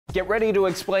Get ready to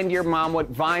explain to your mom what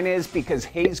Vine is because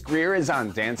Hayes Grier is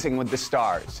on Dancing with the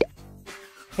Stars.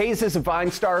 Hayes is a Vine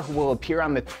star who will appear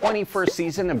on the 21st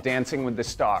season of Dancing with the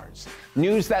Stars.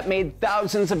 News that made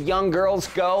thousands of young girls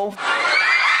go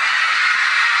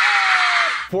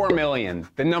 4 million,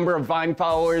 the number of Vine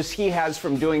followers he has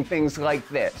from doing things like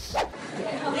this.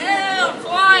 Yeah, I'm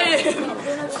flying!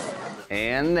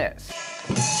 And this.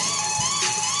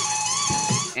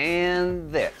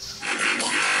 And this.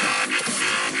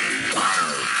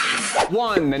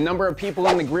 1, the number of people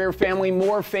in the Grier family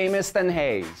more famous than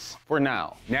Hayes. For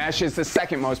now. Nash is the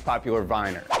second most popular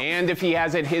Viner. And if he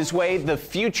has it his way, the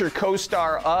future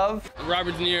co-star of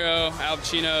Robert De Niro, Al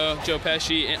Pacino, Joe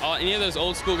Pesci, and any of those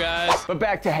old school guys. But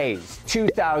back to Hayes,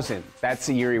 2000. That's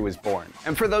the year he was born.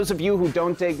 And for those of you who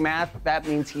don't dig math, that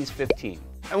means he's 15.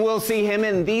 And we'll see him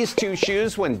in these two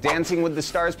shoes when Dancing with the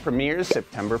Stars premieres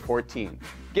September 14.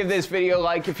 Give this video a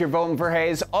like if you're voting for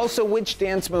Hayes. Also, which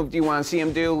dance move do you want to see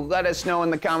him do? Let us know in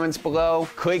the comments below.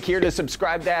 Click here to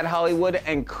subscribe to Hollywood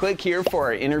and click here for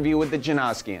our interview with the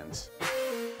Janoskians.